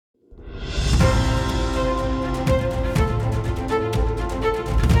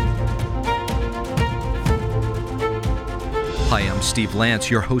Steve Lance,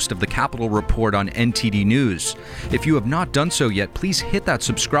 your host of the Capitol Report on NTD News. If you have not done so yet, please hit that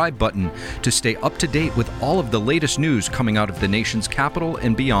subscribe button to stay up to date with all of the latest news coming out of the nation's capital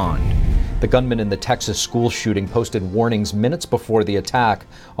and beyond. The gunman in the Texas school shooting posted warnings minutes before the attack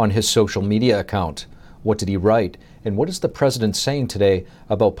on his social media account. What did he write? And what is the president saying today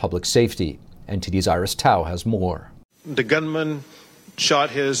about public safety? NTD's Iris Tao has more. The gunman shot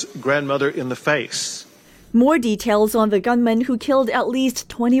his grandmother in the face. More details on the gunman who killed at least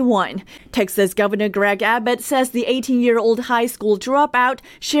 21. Texas Governor Greg Abbott says the 18-year-old high school dropout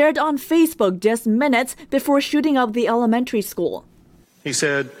shared on Facebook just minutes before shooting up the elementary school. He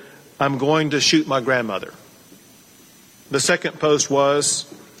said, "I'm going to shoot my grandmother." The second post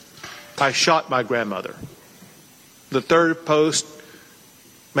was, "I shot my grandmother." The third post,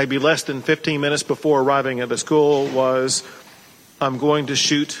 maybe less than 15 minutes before arriving at the school, was, "I'm going to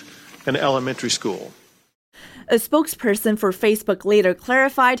shoot an elementary school." A spokesperson for Facebook later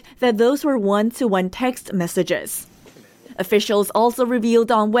clarified that those were one-to-one text messages. Officials also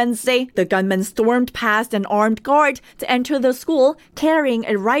revealed on Wednesday the gunman stormed past an armed guard to enter the school carrying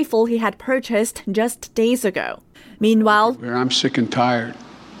a rifle he had purchased just days ago. Meanwhile, I'm sick and tired.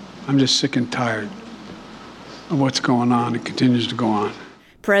 I'm just sick and tired of what's going on. It continues to go on.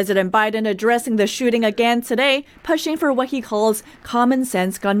 President Biden addressing the shooting again today, pushing for what he calls common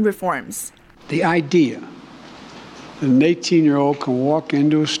sense gun reforms. The idea that an 18-year-old can walk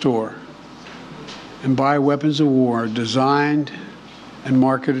into a store and buy weapons of war designed and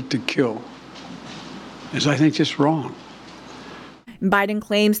marketed to kill is, I think, just wrong. Biden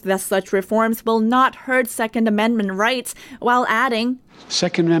claims that such reforms will not hurt Second Amendment rights, while adding,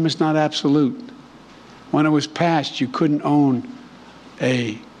 Second Amendment's not absolute. When it was passed, you couldn't own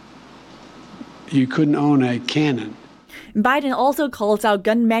a cannon. Biden also calls out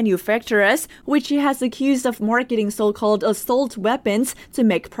gun manufacturers, which he has accused of marketing so-called assault weapons to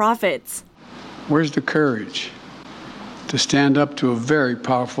make profits. Where's the courage to stand up to a very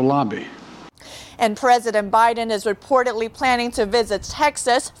powerful lobby? And President Biden is reportedly planning to visit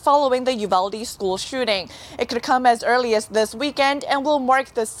Texas following the Uvalde school shooting. It could come as early as this weekend and will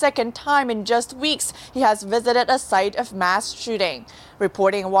mark the second time in just weeks he has visited a site of mass shooting.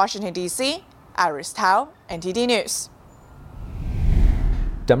 Reporting in Washington, D.C., Iris Tao, NTD News.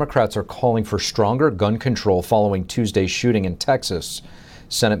 Democrats are calling for stronger gun control following Tuesday's shooting in Texas.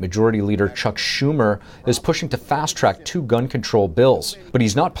 Senate Majority Leader Chuck Schumer is pushing to fast-track 2 gun control bills, but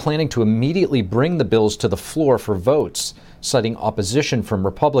he's not planning to immediately bring the bills to the floor for votes, citing opposition from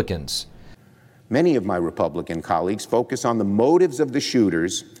Republicans. Many of my Republican colleagues focus on the motives of the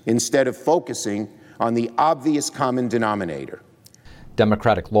shooters instead of focusing on the obvious common denominator.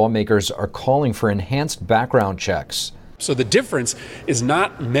 Democratic lawmakers are calling for enhanced background checks. So the difference is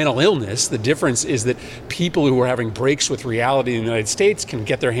not mental illness. The difference is that people who are having breaks with reality in the United States can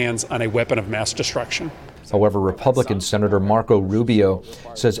get their hands on a weapon of mass destruction. However, Republican Senator Marco Rubio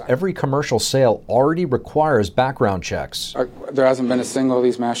says every commercial sale already requires background checks. There hasn't been a single of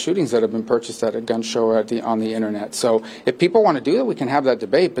these mass shootings that have been purchased at a gun show or on the internet. So if people want to do that, we can have that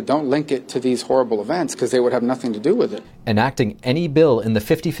debate, but don't link it to these horrible events because they would have nothing to do with it. Enacting any bill in the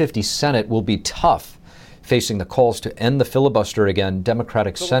 50-50 Senate will be tough. Facing the calls to end the filibuster again,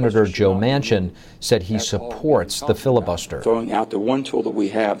 Democratic Senator Joe Manchin said he supports the filibuster. Throwing out the one tool that we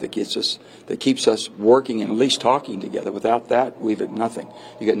have that keeps us working and at least talking together. Without that, we've got nothing.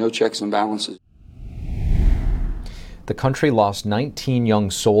 You got no checks and balances. The country lost 19 young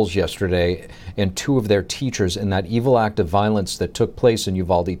souls yesterday and 2 of their teachers in that evil act of violence that took place in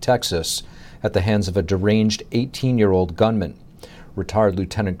Uvalde, Texas, at the hands of a deranged 18-year-old gunman. Retired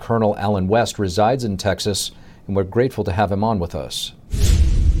Lieutenant Colonel Alan West resides in Texas, and we're grateful to have him on with us.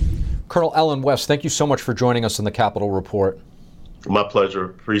 Colonel Alan West, thank you so much for joining us on the Capitol Report. My pleasure.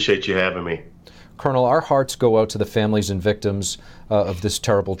 Appreciate you having me. Colonel, our hearts go out to the families and victims of this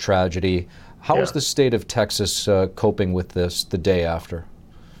terrible tragedy. How is the state of Texas coping with this the day after?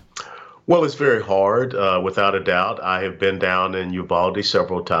 Well, it's very hard, without a doubt. I have been down in Uvalde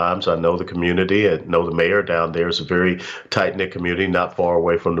several times. I know the community. I know the mayor down there. It's a very tight-knit community, not far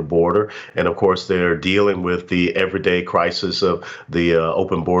away from the border. And, of course, they're dealing with the everyday crisis of the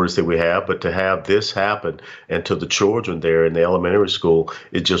open borders that we have. But to have this happen and to the children there in the elementary school,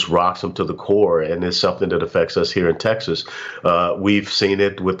 it just rocks them to the core. And it's something that affects us here in Texas. We've seen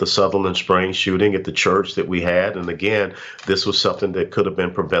it with the Sutherland Springs shooting at the church that we had. And, again, this was something that could have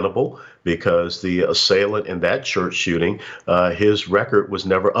been preventable, because the assailant in that church shooting, his record was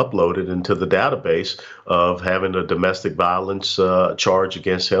never uploaded into the database of having a domestic violence charge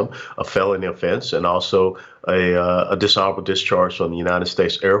against him, a felony offense, and also a dishonorable discharge from the United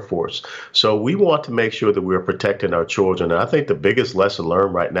States Air Force. So we want to make sure that we're protecting our children. And I think the biggest lesson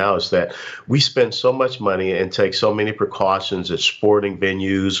learned right now is that we spend so much money and take so many precautions at sporting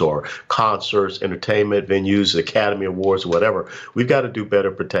venues or concerts, entertainment venues, Academy Awards, whatever. We've got to do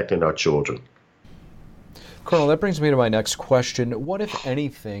better protecting our children. Colonel, that brings me to my next question. What, if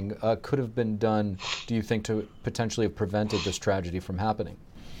anything, could have been done, do you think, to potentially have prevented this tragedy from happening?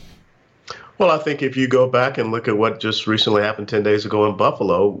 Well, I think if you go back and look at what just recently happened 10 days ago in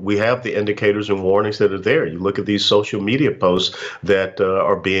Buffalo, we have the indicators and warnings that are there. You look at these social media posts that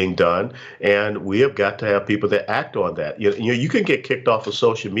are being done, and we have got to have people that act on that. You can get kicked off of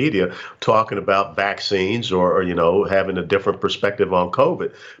social media talking about vaccines or having a different perspective on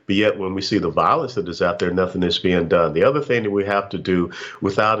COVID, but yet when we see the violence that is out there, nothing is being done. The other thing that we have to do,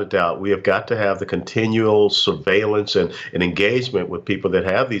 without a doubt, we have got to have the continual surveillance and engagement with people that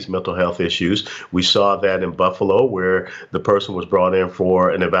have these mental health issues. We saw that in Buffalo, where the person was brought in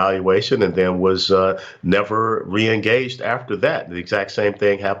for an evaluation and then was never re-engaged after that. The exact same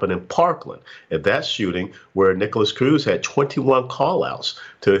thing happened in Parkland at that shooting, where Nicholas Cruz had 21 call-outs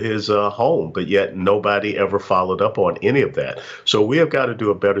to his home, but yet nobody ever followed up on any of that. So we have got to do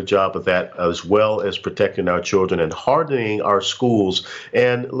a better job of that, as well as protecting our children and hardening our schools.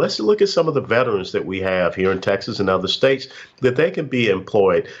 And let's look at some of the veterans that we have here in Texas and other states, that they can be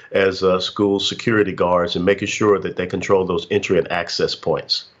employed as school security guards and making sure that they control those entry and access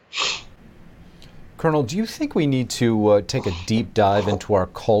points. Colonel, do you think we need to take a deep dive into our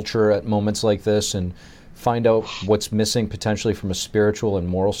culture at moments like this and find out what's missing potentially from a spiritual and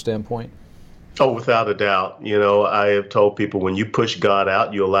moral standpoint? Oh, without a doubt. I have told people, when you push God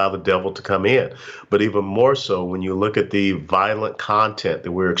out, you allow the devil to come in. But even more so, when you look at the violent content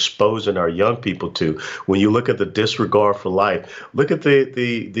that we're exposing our young people to, when you look at the disregard for life, look at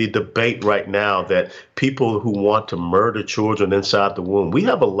the debate right now that people who want to murder children inside the womb. We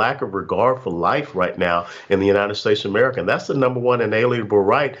have a lack of regard for life right now in the United States of America. And that's the number one inalienable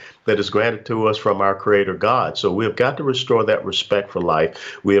right that is granted to us from our Creator God. So we have got to restore that respect for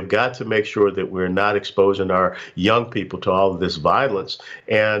life. We have got to make sure that we're not exposing our young people to all of this violence.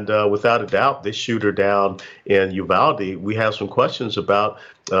 And without a doubt, this shooter down in Uvalde, we have some questions about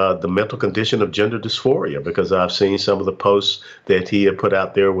the mental condition of gender dysphoria, because I've seen some of the posts that he had put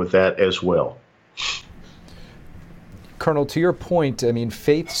out there with that as well. Colonel, to your point, I mean,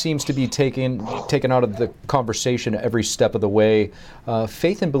 faith seems to be taken out of the conversation every step of the way.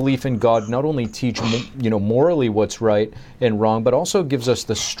 Faith and belief in God not only teach, morally what's right and wrong, but also gives us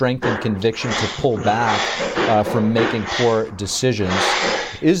the strength and conviction to pull back from making poor decisions.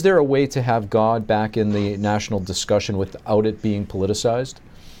 Is there a way to have God back in the national discussion without it being politicized?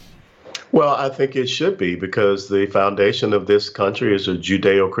 Well, I think it should be, because the foundation of this country is a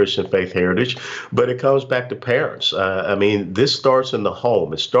Judeo-Christian faith heritage, but it comes back to parents. This starts in the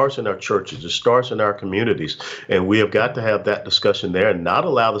home. It starts in our churches. It starts in our communities. And we have got to have that discussion there and not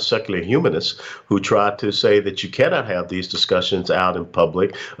allow the secular humanists who try to say that you cannot have these discussions out in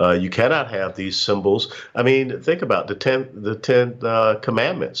public. You cannot have these symbols. Think about the 10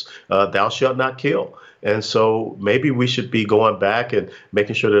 commandments. Thou shalt not kill. And so maybe we should be going back and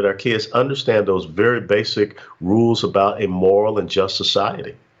making sure that our kids understand those very basic rules about a moral and just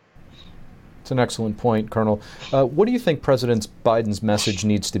society. It's an excellent point, Colonel. What do you think President Biden's message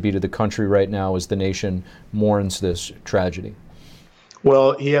needs to be to the country right now as the nation mourns this tragedy?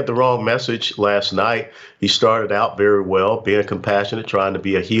 Well, he had the wrong message last night. He started out very well, being compassionate, trying to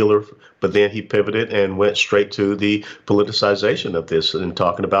be a healer, but then he pivoted and went straight to the politicization of this and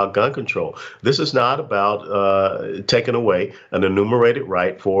talking about gun control. This is not about taking away an enumerated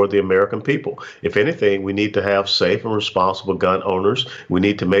right for the American people. If anything, we need to have safe and responsible gun owners. We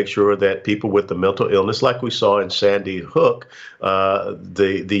need to make sure that people with the mental illness, like we saw in Sandy Hook,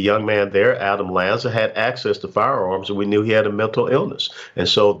 the young man there, Adam Lanza, had access to firearms, and we knew he had a mental illness. And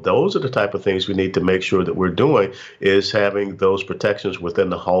so those are the type of things we need to make sure that we're doing, is having those protections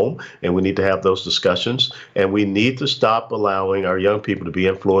within the home. And we need to have those discussions. And we need to stop allowing our young people to be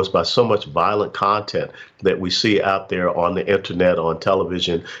influenced by so much violent content that we see out there on the internet, on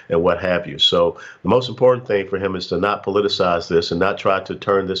television, and what have you. So the most important thing for him is to not politicize this and not try to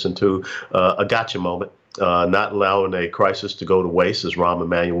turn this into a gotcha moment, not allowing a crisis to go to waste, as Rahm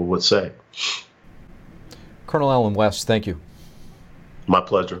Emanuel would say. Colonel Allen West, thank you. My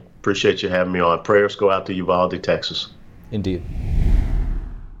pleasure. Appreciate you having me on. Prayers go out to Uvalde, Texas. Indeed.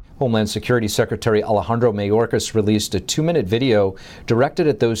 Homeland Security Secretary Alejandro Mayorkas released a 2-minute video directed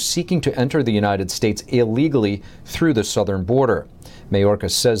at those seeking to enter the United States illegally through the southern border.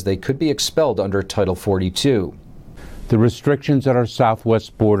 Mayorkas says they could be expelled under Title 42. The restrictions at our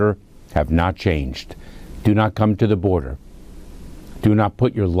southwest border have not changed. Do not come to the border. Do not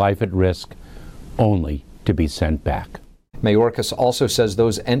put your life at risk only to be sent back. Mayorkas also says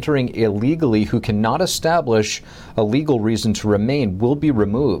those entering illegally who cannot establish a legal reason to remain will be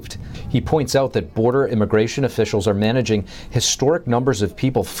removed. He points out that border immigration officials are managing historic numbers of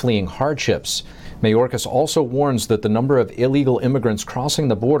people fleeing hardships. Mayorkas also warns that the number of illegal immigrants crossing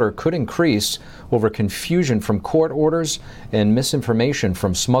the border could increase over confusion from court orders and misinformation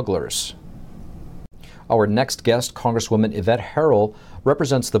from smugglers. Our next guest, Congresswoman Yvette Herrell,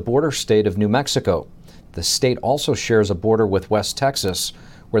 represents the border state of New Mexico. The state also shares a border with West Texas,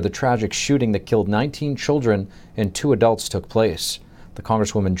 where the tragic shooting that killed 19 children and 2 adults took place. The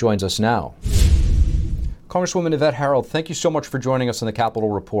Congresswoman joins us now. Congresswoman Yvette Herrell, thank you so much for joining us on the Capitol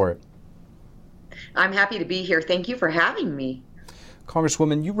Report. I'm happy to be here. Thank you for having me.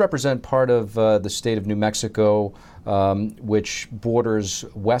 Congresswoman, you represent part of the state of New Mexico, which borders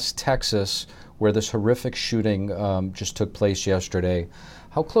West Texas, where this horrific shooting just took place yesterday.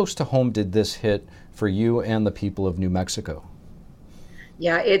 How close to home did this hit for you and the people of New Mexico?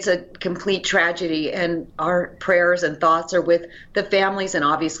 Yeah, it's a complete tragedy, and our prayers and thoughts are with the families and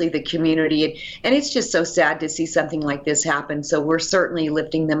obviously the community. And it's just so sad to see something like this happen. So we're certainly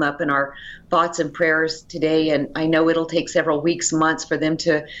lifting them up in our thoughts and prayers today. And I know it'll take several weeks, months for them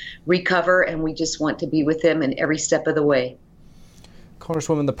to recover, and we just want to be with them in every step of the way.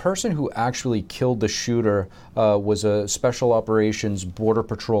 Congresswoman, the person who actually killed the shooter was a Special Operations Border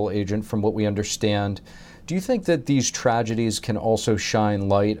Patrol agent, from what we understand. Do you think that these tragedies can also shine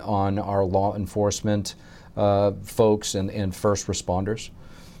light on our law enforcement folks and first responders?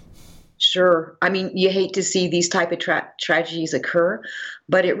 Sure. I mean, you hate to see these type of tragedies occur,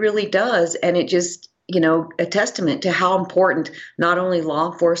 but it really does. And it just, a testament to how important not only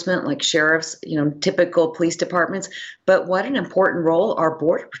law enforcement like sheriffs, typical police departments, but what an important role are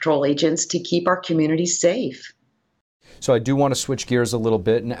Border Patrol agents to keep our communities safe. So I do want to switch gears a little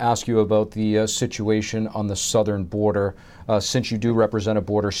bit and ask you about the situation on the southern border, since you do represent a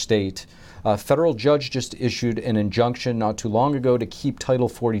border state. A federal judge just issued an injunction not too long ago to keep Title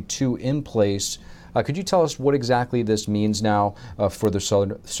 42 in place. Could you tell us what exactly this means now for the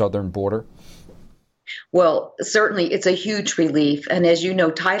southern border? Well, certainly it's a huge relief. And as you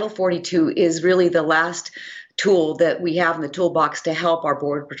know, Title 42 is really the last tool that we have in the toolbox to help our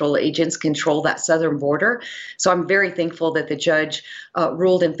Border Patrol agents control that southern border. So I'm very thankful that the judge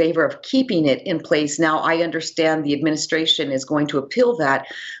ruled in favor of keeping it in place. Now, I understand the administration is going to appeal that,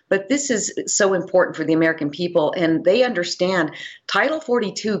 but this is so important for the American people, and they understand Title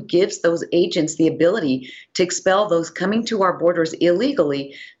 42 gives those agents the ability to expel those coming to our borders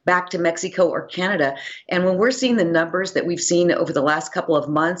illegally back to Mexico or Canada. And when we're seeing the numbers that we've seen over the last couple of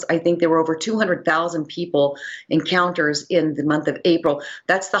months, I think there were over 200,000 people encounters in the month of April.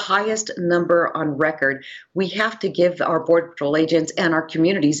 That's the highest number on record. We have to give our Border Patrol agents and our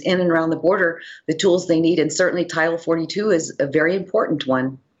communities in and around the border the tools they need, and certainly Title 42 is a very important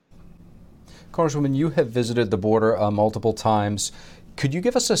one. Congresswoman, you have visited the border multiple times. Could you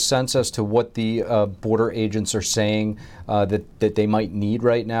give us a sense as to what the border agents are saying that they might need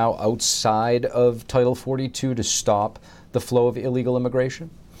right now outside of Title 42 to stop the flow of illegal immigration?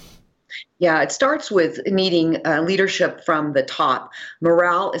 Yeah, it starts with needing leadership from the top.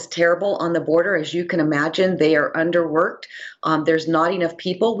 Morale is terrible on the border, as you can imagine. They are underworked. There's not enough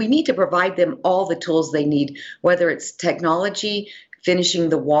people. We need to provide them all the tools they need, whether it's technology, finishing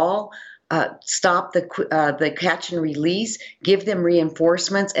the wall, stop the catch and release, give them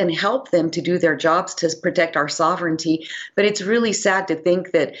reinforcements, and help them to do their jobs to protect our sovereignty. But it's really sad to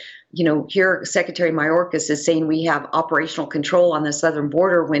think that, here Secretary Mayorkas is saying we have operational control on the southern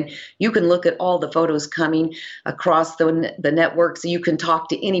border when you can look at all the photos coming across the networks. You can talk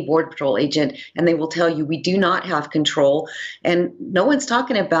to any Border Patrol agent and they will tell you we do not have control. And no one's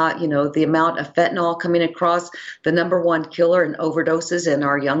talking about, the amount of fentanyl coming across, the #1 killer in overdoses in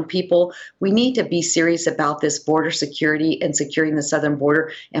our young people. We need to be serious about this border security and securing the southern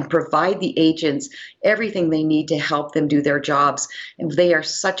border and provide the agents everything they need to help them do their jobs. And they are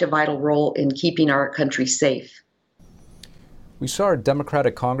such a vital role in keeping our country safe. We saw a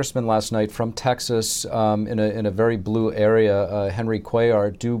Democratic congressman last night from Texas in a very blue area, Henry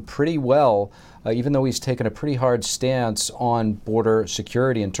Cuellar, do pretty well, even though he's taken a pretty hard stance on border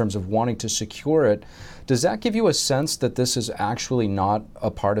security in terms of wanting to secure it. Does that give you a sense that this is actually not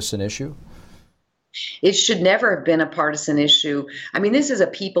a partisan issue? It should never have been a partisan issue. I mean, this is a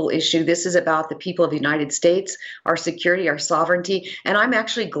people issue. This is about the people of the United States, our security, our sovereignty. And I'm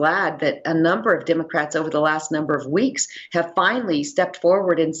actually glad that a number of Democrats over the last number of weeks have finally stepped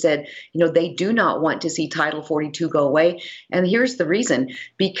forward and said, they do not want to see Title 42 go away. And here's the reason: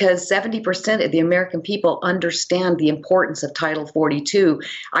 because 70% of the American people understand the importance of Title 42.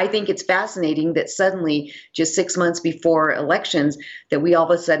 I think it's fascinating that suddenly, just 6 months before elections, that we all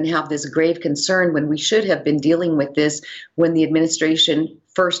of a sudden have this grave concern when we should have been dealing with this when the administration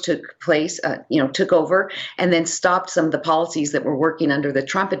first took over and then stopped some of the policies that were working under the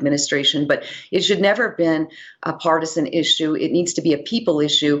Trump administration. But it should never have been a partisan issue. It needs to be a people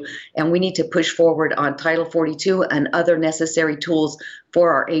issue, and we need to push forward on Title 42 and other necessary tools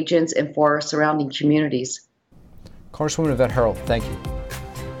for our agents and for our surrounding communities. Congresswoman Yvette Herrell, thank you.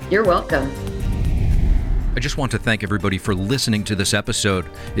 You're welcome. I just want to thank everybody for listening to this episode.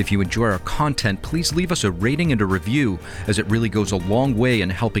 If you enjoy our content, please leave us a rating and a review, as it really goes a long way in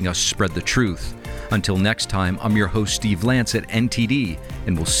helping us spread the truth. Until next time, I'm your host, Steve Lance at NTD,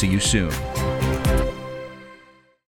 and we'll see you soon.